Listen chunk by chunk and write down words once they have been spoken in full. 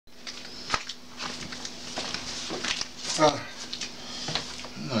Okay,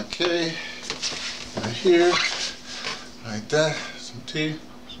 right here, like that, some tea.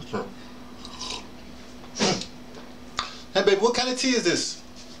 Hey baby, what kind of tea is this?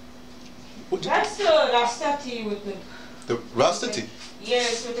 That's the Rasta tea with the Rasta tea?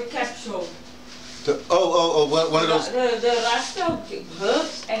 Yes, with the capsule. One of those. The Rasta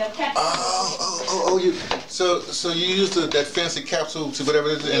herbs and a capsule. So you use that fancy capsule to whatever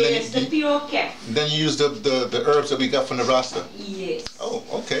it is, and yes, then the pure cap. Then you use the herbs that we got from the Rasta. Yes. Oh,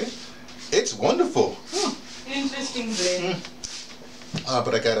 okay. It's wonderful. Interesting blend.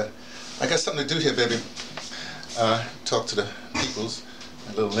 But I got something to do here, baby. Talk to the peoples.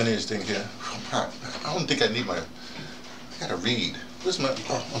 A little lineage thing here. I don't think I need I gotta read. Where's my,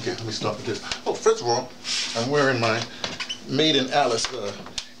 okay, let me start with this. Oh, first of all, I'm wearing my Made in Alice,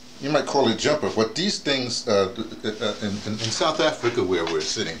 you might call it jumper, but these things, in South Africa, where we're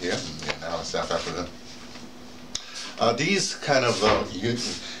sitting here, now in South Africa, these kind of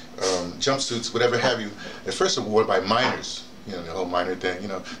jumpsuits, whatever have you, at first were worn by miners, you know, the whole miner thing, you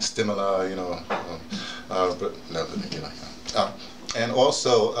know, stimula, you know, but no, you know, and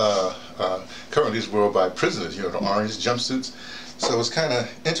also currently it's worn by prisoners, you know, the orange jumpsuits. So it's kind of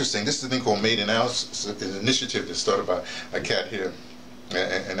interesting. This is a thing called Made in Alice. It's an initiative that started by a cat here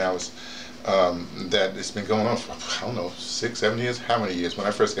in Alice that it's been going on for, I don't know, 6, 7 years? How many years? When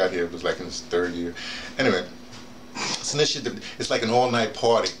I first got here, it was like in its 3rd year. Anyway, it's an initiative. It's like an all-night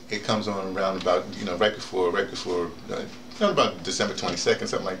party. It comes on around about, you know, right before about December 22nd,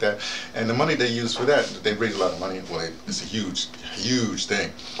 something like that. And the money they use for that, they raise a lot of money. Well, it's a huge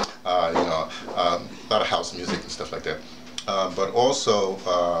thing. You know, a lot of house music and stuff like that. But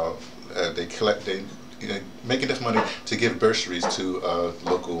also they make enough money to give bursaries to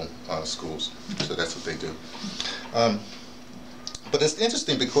local schools. So that's what they do. But it's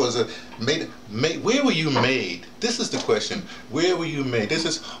interesting because where were you made? This is the question. Where were you made? There's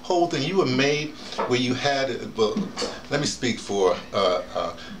this whole thing. You were made where you had, well, let me speak for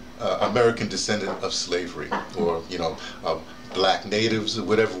American Descendants of Slavery, or, you know, black natives, or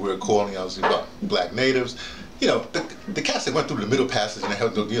whatever we're calling ourselves, black natives. You know, the cats that went through the Middle Passage and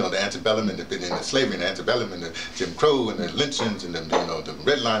held, you know, the antebellum and the slavery and the antebellum and the Jim Crow and the lynchings and the, you know, the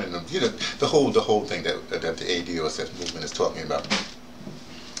Red Line and the, you know, the whole thing that the ADOSS movement is talking about.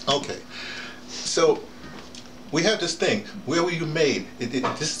 Okay, so we have this thing. Where were you made?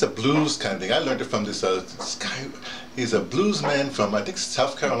 This is a blues kind of thing. I learned it from this guy. He's a blues man from, I think,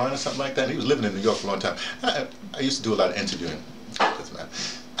 South Carolina, something like that. And he was living in New York for a long time. I used to do a lot of interviewing.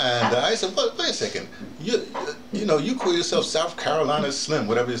 And I said, well, wait a second, you know, you call yourself South Carolina Slim,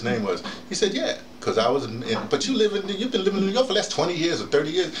 whatever his name was. He said, yeah, because I was but you've been living in New York for the last 20 years or 30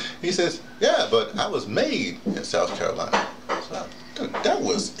 years. He says, yeah, but I was made in South Carolina. So, that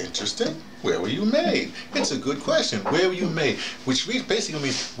was interesting. Where were you made? It's a good question. Where were you made? Which basically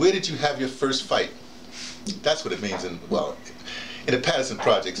means, where did you have your first fight? That's what it means in the Patterson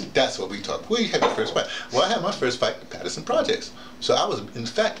Projects. That's what we talk. Where you had your first fight? Well, I had my first fight in the Patterson Projects. So I was, in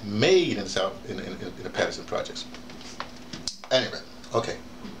fact, made in the Patterson Projects. Anyway, okay.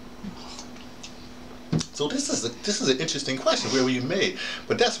 So this is an interesting question. Where were you made?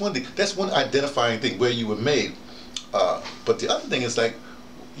 But that's one thing. That's one identifying thing, where you were made. But the other thing is, like,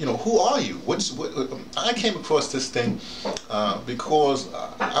 you know, who are you? I came across this thing because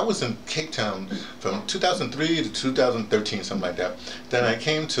I was in Cape Town from 2003 to 2013, something like that. Then I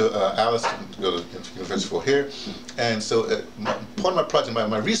came to Alice, to go to University for here, and so part of my project,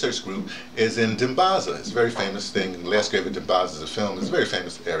 my research group, is in Dimbaza. It's a very famous thing. Last Grave of Dimbaza is a film. It's a very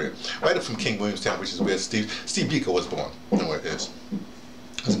famous area, right up from King Williamstown, which is where Steve Biko was born. You know where it is.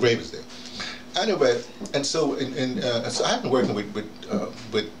 His grave is there. Anyway, and so so I've been working with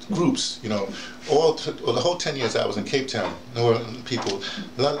groups, you know, the whole 10 years I was in Cape Town. There were people,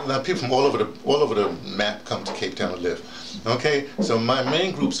 a lot of people from all over the map come to Cape Town to live. Okay, so my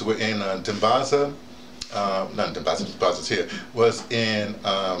main groups were in Dimbaza, not Dimbaza, Dimbaza's here, was in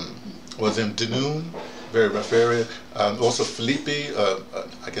Dunoon, very rough area. Also Philippi,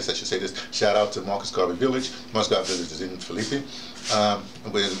 I guess I should say this, shout out to Marcus Garvey Village. Marcus Garvey Village is in Philippi.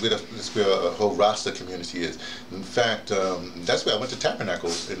 That's where a whole Rasta community is. In fact, that's where I went to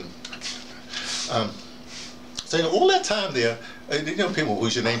Tabernacles. So, you know, all that time there, you know, people,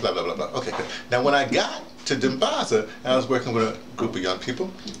 who's your name, blah, blah, blah, blah. Okay, good. Now, when I got to Dimbaza, I was working with a group of young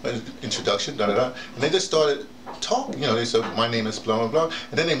people, introduction, da, da, da, and they just started talking, you know, they said, my name is blah, blah, blah,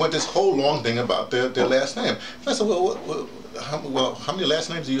 and then they went this whole long thing about their last name. And I said, well, how many last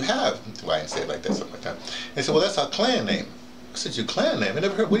names do you have? Well, I didn't say it like that, something like that. They said, well, that's our clan name. I said, your clan name? I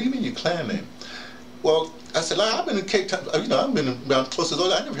never heard, what do you mean your clan name? well, I said, like, I've been in Cape Town, you know, I've been around close to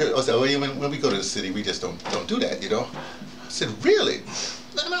those. I never heard. I said, well, when we go to the city, we just don't do that, you know. I said, really?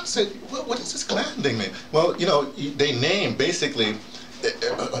 And I said, well, what does this clan thing mean? Well, you know, they name basically.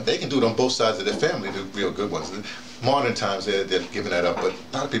 They can do it on both sides of their family, the real good ones. Modern times, they're giving that up, but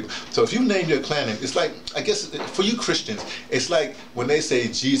a lot of people. So if you name your clan name, it's like, I guess, for you Christians, it's like when they say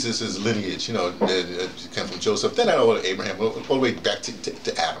Jesus' lineage, you know, it came from Joseph, then all to Abraham, all the way back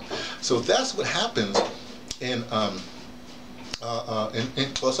to Adam. So that's what happens in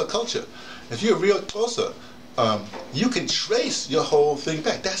Xhosa culture. If you're a real Xhosa, you can trace your whole thing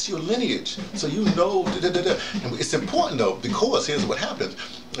back. That's your lineage. So you know, and it's important though, because here's what happens.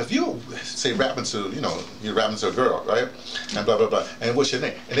 If you say rapping to, you know, you're rapping to a girl, right? And blah, blah, blah, and what's your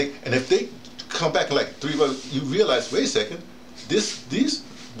name? And if they come back in like 3 months, you realize, wait a second,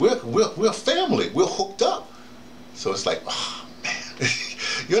 we're family, we're hooked up. So it's like, oh man.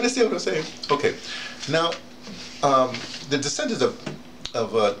 You understand what I'm saying? Okay. Now, the descendants of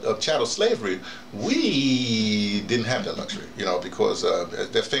chattel slavery, we didn't have that luxury, you know, because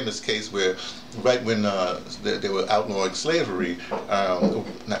that famous case where right when they were outlawing slavery,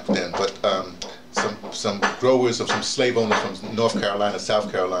 not then, but some growers of some slave owners from North Carolina,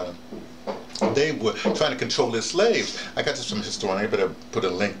 South Carolina, they were trying to control their slaves. I got this from a historian. I better put a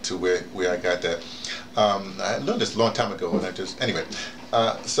link to where I got that. I learned this a long time ago, and I just, anyway.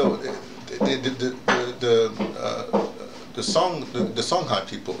 So the Songhai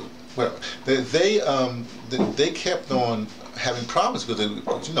people, whatever, they kept on having problems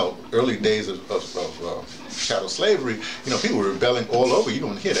because, you know, early days of chattel slavery, you know, people were rebelling all over. You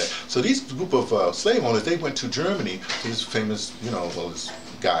don't hear that. So these group of slave owners, they went to Germany, this famous, you know, well, this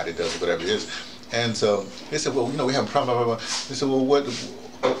guy that does whatever it is, and so they said, well, you know, we have a problem, blah, blah, blah. They said, well,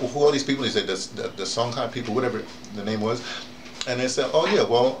 who are these people? They said, the Songhai people, whatever the name was. And they said, oh yeah,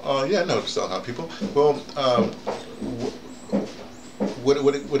 well, yeah, no, it's not people. Well,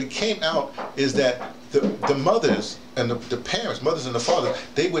 what it came out is that the mothers and the parents, mothers and the fathers,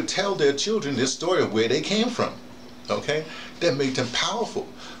 they would tell their children this story of where they came from. Okay, that made them powerful.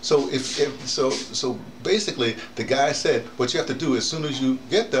 So so basically, the guy said, what you have to do as soon as you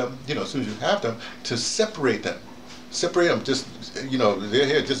get them, you know, as soon as you have them, to separate them, just, you know, they're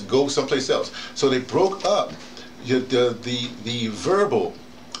here, just go someplace else. So they broke up the verbal,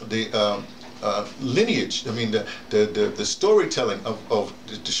 the lineage. I mean, the storytelling of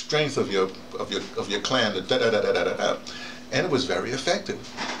the strength of your clan, the and it was very effective.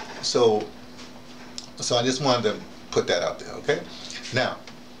 So I just wanted to put that out there. Okay. Now,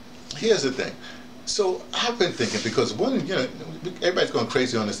 here's the thing. So I've been thinking, because one, you know, everybody's going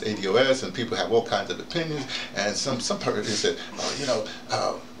crazy on this ADOS, and people have all kinds of opinions, and some person said, oh, you know,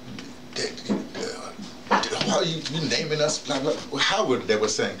 why are you naming us, blah, blah, Howard, they were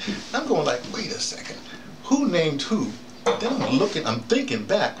saying. I'm going like, wait a second, who named who? Then I'm thinking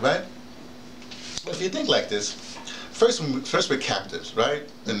back, right? Well, if you think like this, first we're captives, right?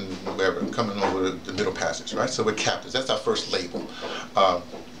 And wherever, coming over the Middle Passage, right? So we're captives, that's our first label.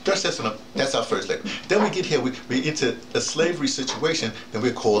 That's our first label. Then we get here, we're into a slavery situation, then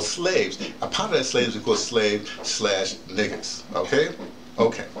we're called slaves. A part of that slaves we call slave/niggas, okay?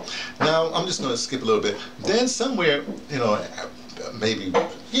 Okay. Now, I'm just going to skip a little bit. Then somewhere, you know, maybe,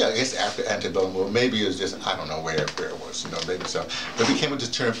 yeah, I guess after antebellum, or maybe it's just, I don't know where it was, you know, maybe so. But we came with the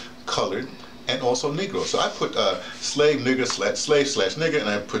term colored and also Negro. So I put slave, nigger, slave/nigger, and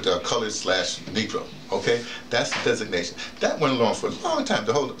I put colored/Negro. Okay? That's the designation. That went along for a long time,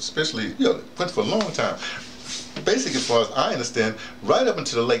 the whole, especially, you know, went for a long time. Basically, as far as I understand, right up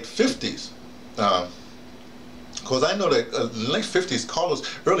into the late 50s. Because I know that late 50s,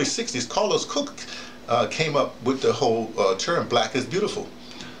 early 60s, Carlos Cook came up with the whole term "Black is Beautiful."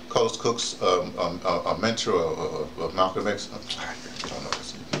 Carlos Cook's a mentor of Malcolm X. I don't know.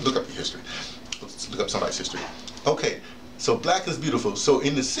 Look up your history. Let's look up somebody's history. Okay, so Black is Beautiful. So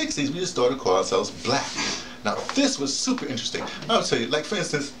in the 60s, we just started to call ourselves Black. Now this was super interesting. I'll tell you, like for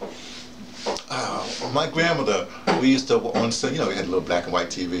instance, my grandmother, we used to, you know, we had a little black and white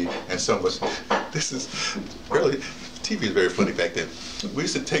TV, and some of us, this is really, TV is very funny back then. We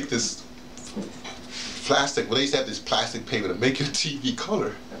used to take this plastic, well, they used to have this plastic paper to make your TV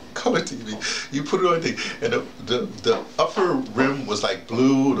color TV. You put it on the thing, and the upper rim was like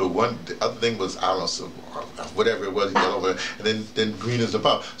blue, the other thing was, I don't know, so whatever it was, yellow, and then green is the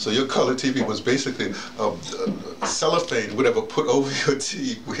bottom. So your color TV was basically cellophane, whatever, put over your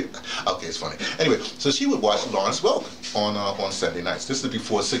TV. Okay, it's funny. Anyway, so she would watch Lawrence Welk on Sunday nights. This is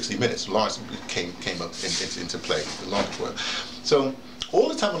before 60 Minutes. Lawrence came up into play long before. So All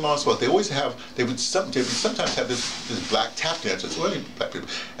the time in law sports, they would sometimes have this black tap dancers, well, black people.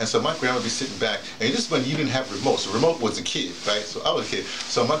 And so my grandma would be sitting back, and this is when you didn't have remotes. The remote was a kid, right? So I was a kid.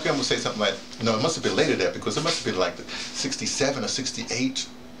 So my grandma would say something like, no, it must have been later there, because it must have been like 67 or 68.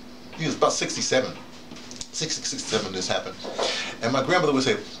 It was about 67. 67 this happened. And my grandmother would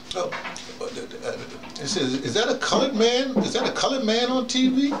say, oh, she says, is that a colored man? Is that a colored man on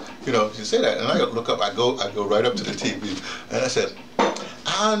TV? You know, she'd say that, and I look up, I go right up to the TV, and I said,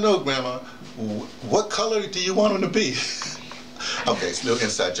 I don't know, Grandma, what color do you want him to be? Okay, it's a little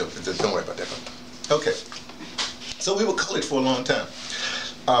inside joke, don't worry about that. Okay, so we were colored for a long time.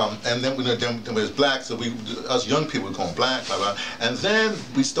 And then there was black, so us young people were going black, blah, blah. And then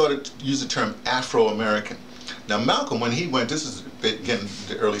we started to use the term Afro-American. Now Malcolm, when he went, this is again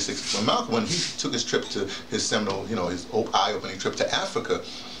the early 60s, when Malcolm, when he took his trip to his seminal, you know, his eye-opening trip to Africa,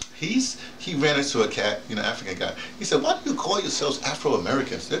 he ran into a cat, you know, African guy. He said, why do you call yourselves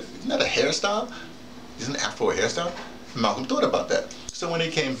Afro-Americans? Isn't that a hairstyle? Isn't Afro a hairstyle? Malcolm thought about that. So when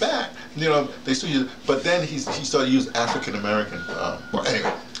he came back, you know, they still use, but then he started to use African American. Well,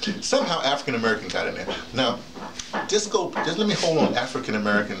 anyway, somehow African American got in there. Now, just let me hold on African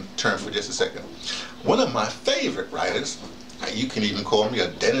American term for just a second. One of my favorite writers, you can even call me a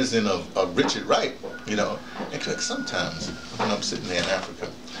denizen of Richard Wright, you know. And sometimes when I'm sitting there in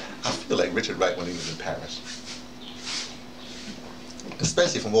Africa, I feel like Richard Wright when he was in Paris.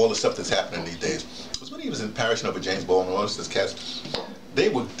 Especially from all the stuff that's happening these days. Because when he was in Paris, you know, with James Baldwin and all those cats, they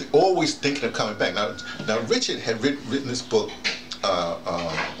were always thinking of coming back. Now Richard had written this book,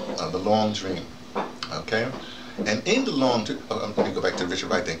 The Long Dream, okay? And in The Long Dream, let me go back to the Richard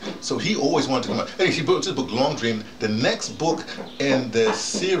Wright thing. So he always wanted to come out. Anyway, he wrote this book, Long Dream. The next book in the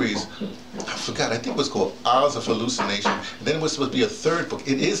series, I forgot, I think it was called Hours of Hallucination. And then it was supposed to be a third book.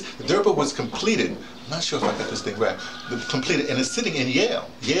 The third book was completed. I'm not sure if I got this thing right. Completed, and it's sitting in Yale.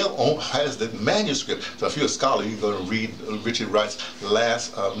 Yale has the manuscript. So if you're a scholar, you're going to read Richard Wright's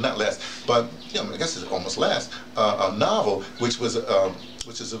not last, but you know, I guess it's almost last, a novel, which is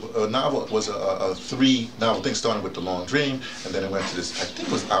a novel. It was a three-novel thing, starting with The Long Dream, and then it went to this, I think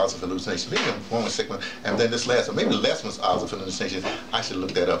it was Hours of Hallucination, maybe one was second one, and then this last one, maybe the last one was Hours of Hallucination. I should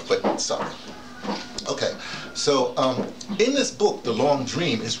look that up, but sorry. Okay, so in this book, The Long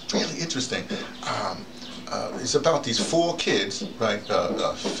Dream, is really interesting. It's about these four kids, right?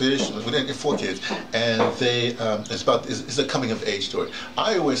 Four kids, and it's a coming of age story.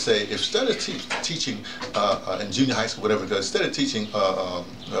 I always say, if instead of teaching in junior high school, whatever it does, instead of teaching,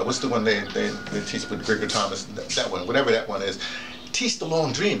 what's the one they teach with Gregory Thomas, that one, whatever that one is, teach The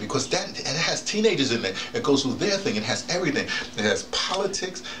Long Dream, because it has teenagers in there. It goes through their thing. It has everything. It has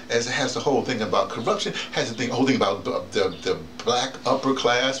politics. It has the whole thing about corruption. It has the whole thing about the black upper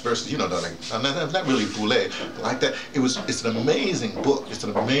class versus, you know, like, not really boule, but like that. It's an amazing book. It's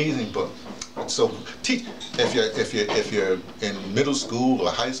an amazing book. So teach, if you're in middle school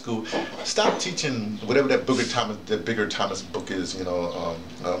or high school, stop teaching whatever that bigger Thomas book is. You know,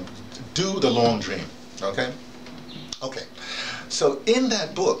 do The Long Dream. Okay. Okay. So in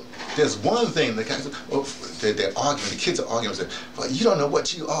that book, there's one thing the guys, they're arguing, the kids are arguing, say, well, you don't know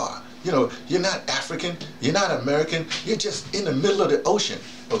what you are. You know, you're not African, you're not American, you're just in the middle of the ocean,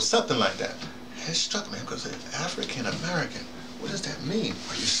 or something like that. And it struck me, because African American, what does that mean?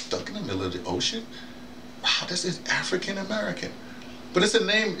 Are you stuck in the middle of the ocean? Wow, this is African American. But it's a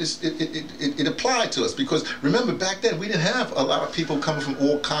name, it applied to us, because remember back then we didn't have a lot of people coming from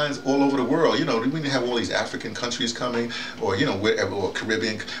all over the world. You know, we didn't have all these African countries coming, or you know, wherever, or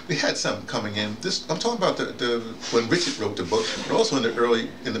Caribbean. We had some coming in. I'm talking about when Richard wrote the book, but also in the early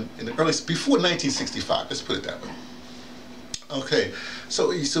before 1965. Let's put it that way. Okay, so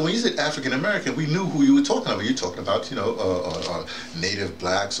when you said African American, we knew who you were talking about. You're talking about, you know, native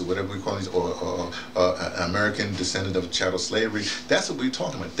blacks, or whatever we call these, or American descendant of chattel slavery. That's what we're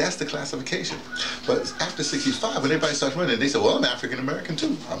talking about. That's the classification. But after 65, when everybody starts running, they say, well, I'm African American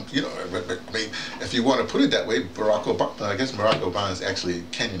too. You know, I mean, if you want to put it that way, Barack Obama, I guess Barack Obama is actually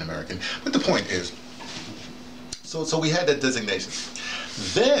Kenyan American. But the point is, so we had that designation.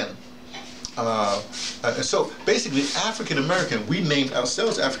 Then. So basically, African American, we named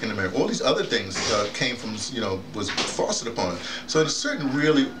ourselves African American. All these other things came from, you know, was fostered upon. So in a certain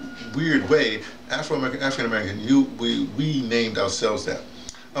really weird way, African American, we named ourselves that.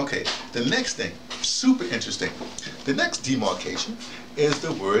 Okay, the next thing, super interesting. The next demarcation is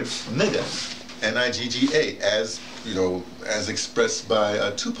the word nigga, N-I-G-G-A, as you know, as expressed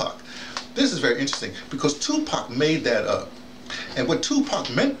by Tupac. This is very interesting because Tupac made that up. And what Tupac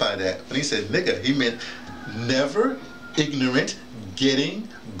meant by that, when he said nigga, he meant never ignorant, getting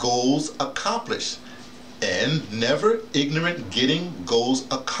goals accomplished. and never ignorant getting goals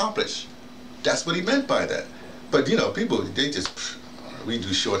accomplished. That's what he meant by that. But you know, people, they just, we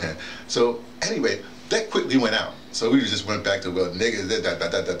do shorthand. So anyway, that quickly went out. So we just went back to, well, niggas,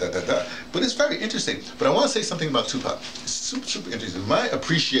 da. But it's very interesting. But I want to say something about Tupac. It's super, super interesting. My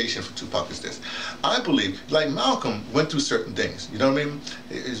appreciation for Tupac is this. I believe, like Malcolm went through certain things. You know what I mean?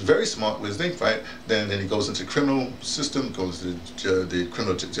 He's very smart with his thing, right? Then he goes into the criminal system, goes to the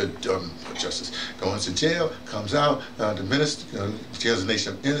criminal justice, goes into jail, comes out, the minister, the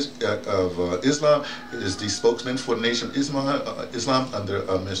Nation of Islam, is the spokesman for the Nation of Islam under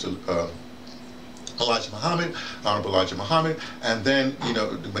Minister Elijah Muhammad, Honorable Elijah Muhammad, and then, you know,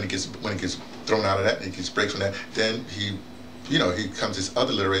 when he gets thrown out of that, and he gets break from that, then he, you know, he comes this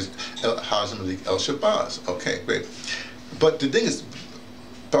other literary, Hajj Malik El-Shabazz. Okay, great. But the thing is,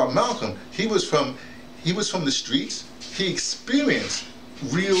 about Malcolm, he was from the streets. He experienced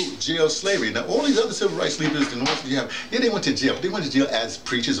real jail slavery. Now, all these other civil rights leaders, the North, you have, yeah, they went to jail. They went to jail as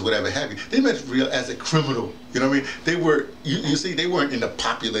preachers or whatever have you. They went to jail as a criminal. You know what I mean? They were, you see, they weren't in the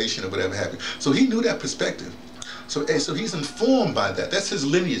population or whatever have you. So he knew that perspective. So he's informed by that. That's his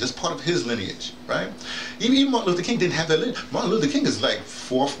lineage. That's part of his lineage, right? Even Martin Luther King didn't have that lineage. Martin Luther King is like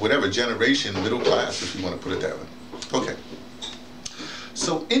fourth, whatever generation, middle class, if you want to put it that way. Okay.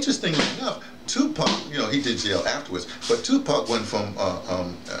 So interestingly enough, Tupac, you know, he did jail afterwards, but Tupac went from,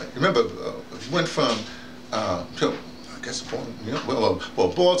 remember, went from, I guess, you know,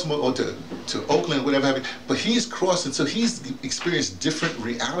 well, Baltimore or to Oakland, whatever have you, but he's crossed it, so he's experienced different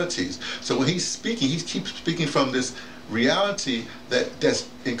realities. So when he's speaking, he keeps speaking from this reality that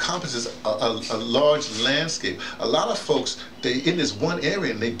encompasses a large landscape. A lot of folks, they in this one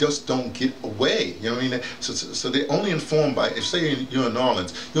area and they just don't get away. You know what I mean? So they're only informed by, if say you're in New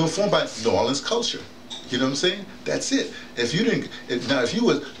Orleans, you're informed by New Orleans culture. You know what I'm saying? That's it. If you didn't, if you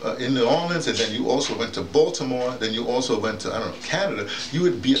was in New Orleans and then you also went to Baltimore, then you also went to, I don't know, Canada, you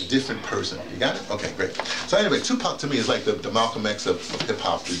would be a different person. You got it? Okay, great. So anyway, Tupac to me is like the Malcolm X of hip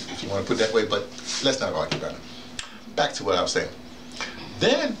hop, if you want to put it that way, but let's not argue about it. Back to what I was saying.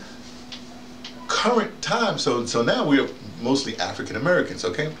 Then, current time, so now we're mostly African Americans,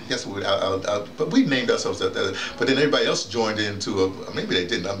 okay? Yes, but we named ourselves that. But then everybody else joined into maybe they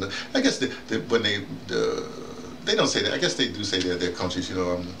didn't. I guess when they don't say that. I guess they do say their countries, you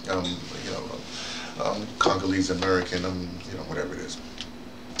know, Congolese American, you know, whatever it is.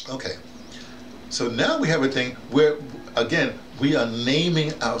 Okay. So now we have a thing where, again, we are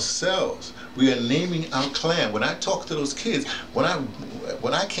naming ourselves. We are naming our clan. When I talk to those kids, when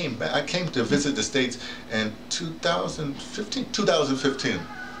I came back, I came to visit the States in 2015,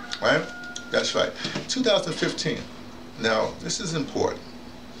 right? That's right, 2015. Now, this is important.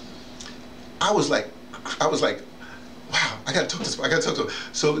 I was like, wow, I gotta talk to this. I gotta talk to him.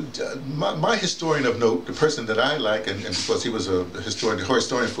 So my historian of note, the person that I like, and because he was a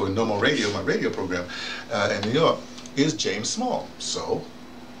historian for Normal Radio, my radio program in New York, is James Small. So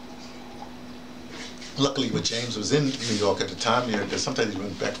luckily, when James was in New York at the time, sometimes he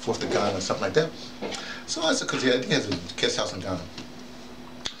went back and forth to Ghana or something like that. So I said, because I think he has a guest house in Ghana.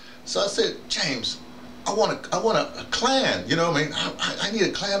 So I said, James, I want a clan. You know what I mean? I need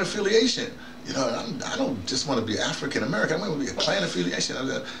a clan affiliation. You know, I don't just want to be African American. I want to be a clan affiliation.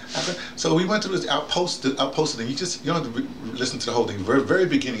 So we went through this. I'll post it, and you don't have to listen to the whole thing. The very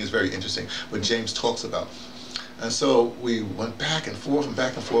beginning is very interesting. What James talks about. And so we went back and forth and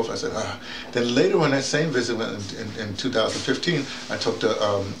back and forth. I said, Then later on that same visit in 2015, I talked to,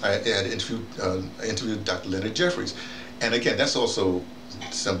 I had interviewed Dr. Leonard Jeffries. And again, that's also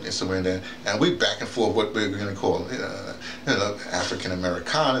somewhere in there. And we back and forth what we're going to call, African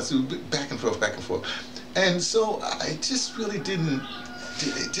Americanus, back and forth, back and forth. And so I just really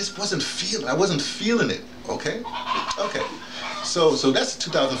it just wasn't feeling, I wasn't feeling it, okay? Okay. So that's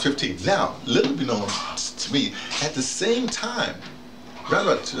 2015. Now, little be known to me, at the same time, around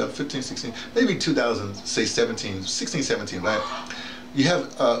about 2015, 16, maybe 2000, say 16, 17, right? You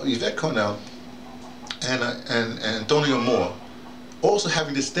have Yvette Cornell and Antonio Moore also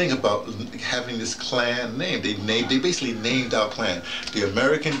having this thing about having this clan name. They basically named our clan the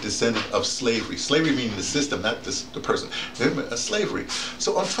American Descendants of Slavery. Slavery meaning the system, not the person. Slavery.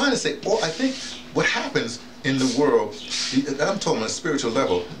 So I'm trying to say, I think what happens in the world, I'm talking on a spiritual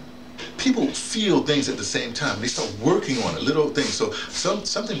level, people feel things at the same time. They start working on it, little things. So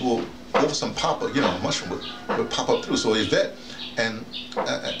something will, over some pop-up, mushroom would pop up through. So Yvette and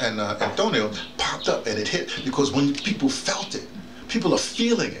Antonio popped up and it hit because when people felt it, people are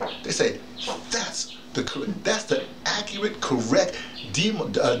feeling it. They say, that's the accurate, correct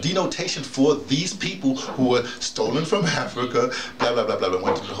denotation for these people who were stolen from Africa, blah, blah, blah, blah, blah,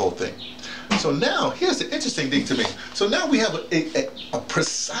 went through the whole thing. So now, here's the interesting thing to me. So now we have a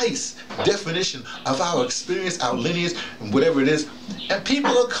precise definition of our experience, our lineage, and whatever it is, and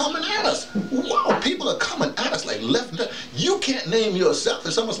people are coming at us. Wow, people are coming at us like left and right. You can't name yourself.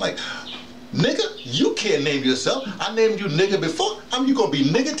 It's almost like, nigga, you can't name yourself. I named you nigga before. You gonna be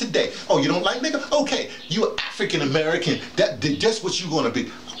nigga today. Oh, you don't like nigga? Okay, you African American. That's what you gonna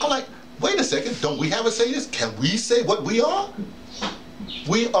be. I'm like, wait a second. Don't we have a say this? Can we say what we are?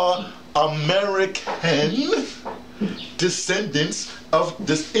 We are American descendants of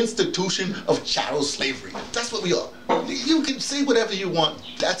this institution of chattel slavery. That's what we are. You can say whatever you want.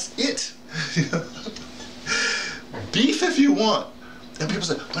 That's it. Beef if you want. And people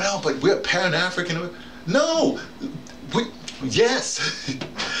say, well, but we're Pan-African. No, yes.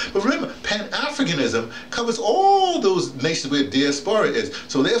 But remember, Pan-Africanism covers all those nations where diaspora is.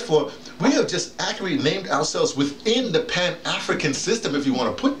 So therefore, we have just accurately named ourselves within the Pan-African system, if you want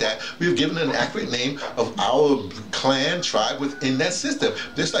to put that. We've given an accurate name of our clan, tribe within that system.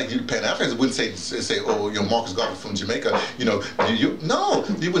 Just like you Pan-Africans wouldn't say, oh, you're Marcus Garvey from Jamaica. You know, no,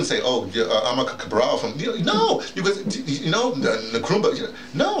 you wouldn't say, oh, I'm a Cabral from, no, because, the Nkrumah.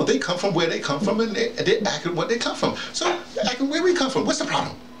 No, they come from where they come from, and they're accurate what they come from. So, accurate where we come from. What's the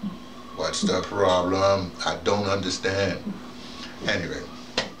problem? What's the problem? I don't understand. Anyway,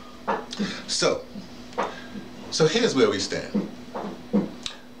 so here's where we stand.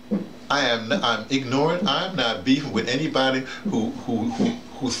 I'm ignoring. I'm not beefing with anybody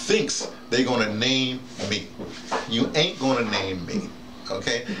who thinks they're gonna name me. You ain't gonna name me,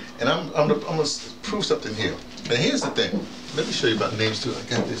 okay? And I'm gonna prove something here. And here's the thing. Let me show you about names too. I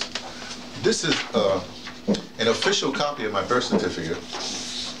got this. This is an official copy of my birth certificate.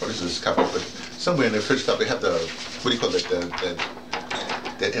 Or this is a copy, but somewhere in the official copy they have the, what do you call it,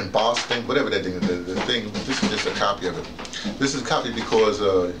 that embossed thing, whatever that thing is, the thing. This is just a copy of it. This is a copy because,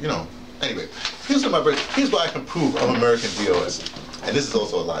 anyway, here's why I can prove I'm American DOS. And this is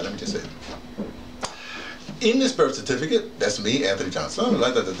also a lie, let me just say. In this birth certificate, that's me, Anthony John Sloan,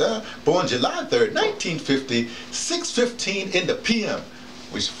 born July 3rd, 1950, 6:15 in the PM.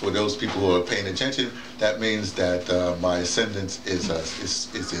 Which, for those people who are paying attention, that means that my ascendance is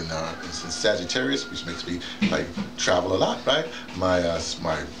in Sagittarius, which makes me like travel a lot, right? My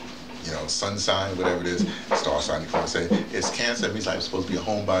sun sign, whatever it is, star sign, you can say, it's Cancer. It means I'm supposed to be a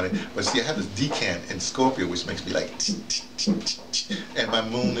homebody. But see, I have this decant in Scorpio, which makes me like, and my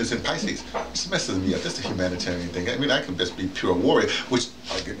moon is in Pisces, which messes me up. That's the humanitarian thing. I mean, I could just be pure warrior, which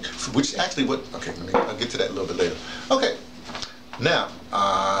actually okay, I'll get to that a little bit later. Okay. Now,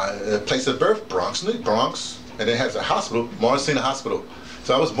 place of birth, Bronx, and it has a hospital, Morrisina Hospital.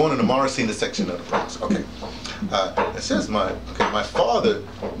 So I was born in the Morrisina section of the Bronx. Okay. It says my father's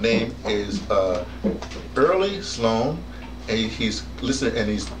name is Early Sloan, and he's listed, and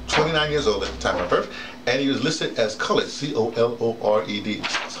he's 29 years old at the time of birth, and he was listed as colored, C-O-L-O-R-E-D.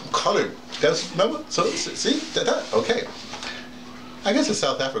 So I'm colored. Remember? So see that? Okay. I guess in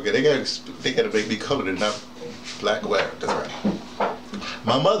South Africa they gotta make me colored and not black or whatever. That's right.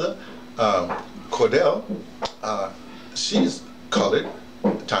 My mother, Cordell, she's colored.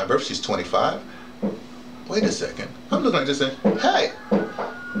 Time of birth, she's 25. Wait a second. I'm looking at this saying, hey,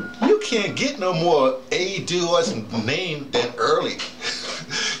 you can't get no more ADOS name than Early.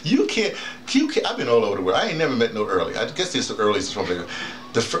 You can't. I've been all over the world. I ain't never met no Early. I guess this is Early is from there.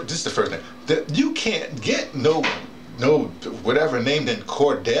 This is the first name. You can't get no whatever name than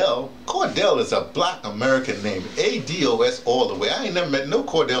Cordell. Cordell is a black American name. ADOS all the way. I ain't never met no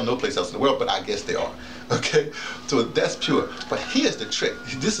Cordell no place else in the world, but I guess they are. Okay? So that's pure. But here's the trick.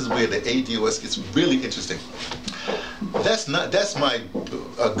 This is where the ADOS gets really interesting. That's my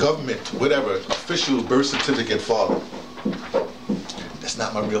government, whatever, official birth certificate father. That's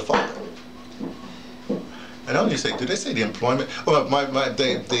not my real father. And I only say, do they say the employment? Well,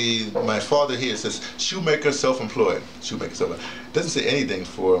 my father here says shoemaker, self-employed. Shoemaker, self-employed. Doesn't say anything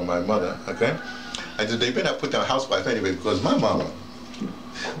for my mother, okay? They better not put down housewife anyway, because my mama,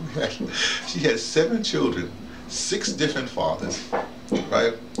 she had 7 children, 6 different fathers,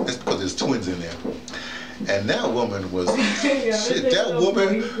 right? That's because there's twins in there. And that woman was, that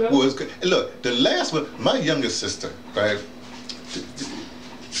woman was good. And look, the last one, my youngest sister, right?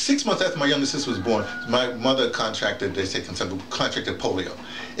 6 months after my youngest sister was born, my mother contracted polio.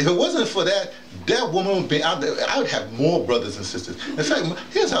 If it wasn't for that, that woman would be out there. I would have more brothers and sisters. In fact,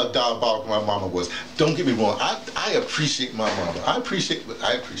 here's how diabolical my mama was. Don't get me wrong. I appreciate my mama. I appreciate my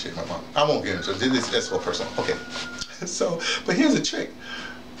mama. I won't get into it. That's all personal. Okay. So, but here's the trick.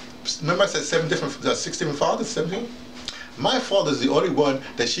 Remember I said 6 different fathers, 17? My father's the only one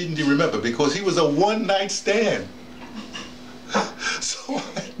that she didn't remember because he was a one-night stand. So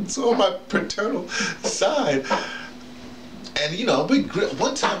So on my paternal side, and you know,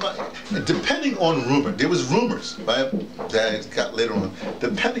 one time, depending on rumor, there was rumors, right? That got later on.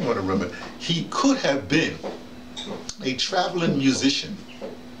 Depending on the rumor, he could have been a traveling musician,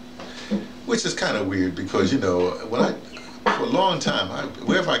 which is kind of weird because, you know, for a long time,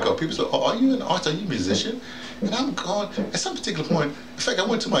 wherever I go, people say, "Oh, are you an artist? Are you a musician?" And I'm going, at some particular point, in fact, I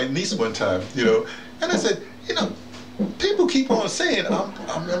went to my niece one time, you know, and I said, you know, people keep on saying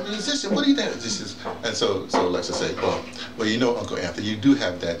I'm a musician. What do you think this is? And so Alexa said, well, you know, Uncle Anthony, you do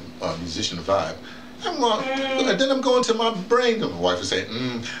have that musician vibe. And then I'm going to my brain. And my wife was saying,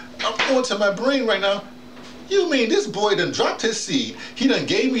 I'm going to my brain right now. You mean this boy done dropped his seed? He done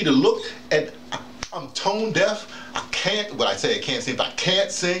gave me the look, and I'm tone deaf. I can't. Well, I say I can't sing, but I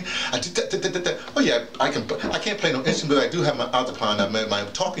can't sing. Oh yeah, I can't play no instrument. But I do have my altopan, my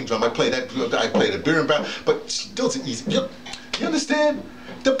talking drum. I play that. I play the beer and brown. But those are easy. You understand?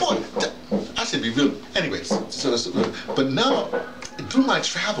 The point. I should be real. Anyways, but now through my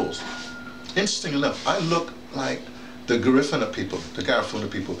travels, interesting enough, I look like the Garifuna people,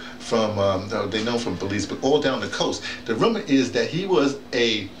 from they know from Belize, but all down the coast. The rumor is that he was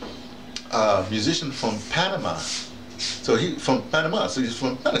a musician from Panama. So he's from Panama, so he's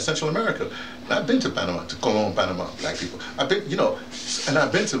from Central America. And I've been to Panama, to Colón, Panama, black people. I've been, you know, and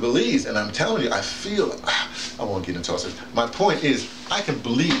I've been to Belize, and I'm telling you, I feel, I won't get into it. My point is, I can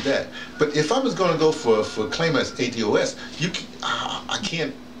believe that. But if I was going to go for claim as ADOS, I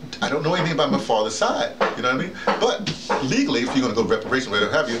can't, I don't know anything about my father's side, you know what I mean? But legally, if you're going to go reparation,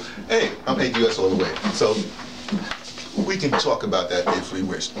 whatever have you, hey, I'm ADOS all the way. So we can talk about that if we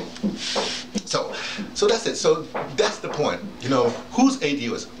wish. So that's it. So that's the point. You know, who's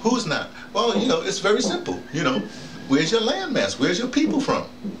ADOS? Who's not? Well, you know, it's very simple. You know, where's your landmass? Where's your people from?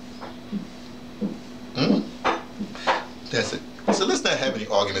 That's it. So let's not have any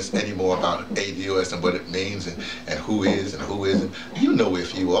arguments anymore about ADOS and what it means and who is and who isn't. You know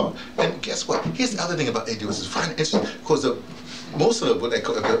if you are. And guess what? Here's the other thing about ADOS is kind of interesting because most of what they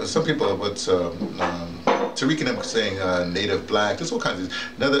call, some people are what's Tariq and them saying native black. There's all kinds of.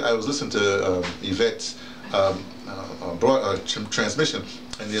 I was listening to Yvette's transmission,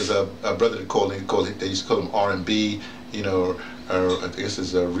 and there's a brother that they used to call him R&B, you know, I guess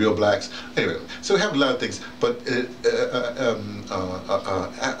it's real blacks. Anyway, so we have a lot of things, but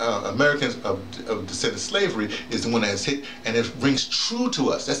Americans of Descendants of Slavery is the one that has hit, and it rings true to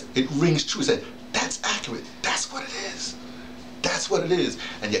us. It rings true. It said, that's accurate. That's what it is. That's what it is,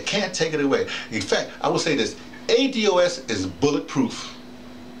 and you can't take it away. In fact, I will say this, ADOS is bulletproof.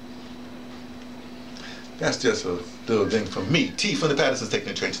 That's just a little thing from me. T from the Pattersons taking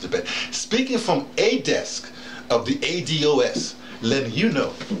the train to Tibet. Speaking from a desk of the ADOS, letting you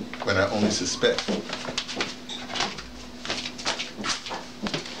know when I only suspect.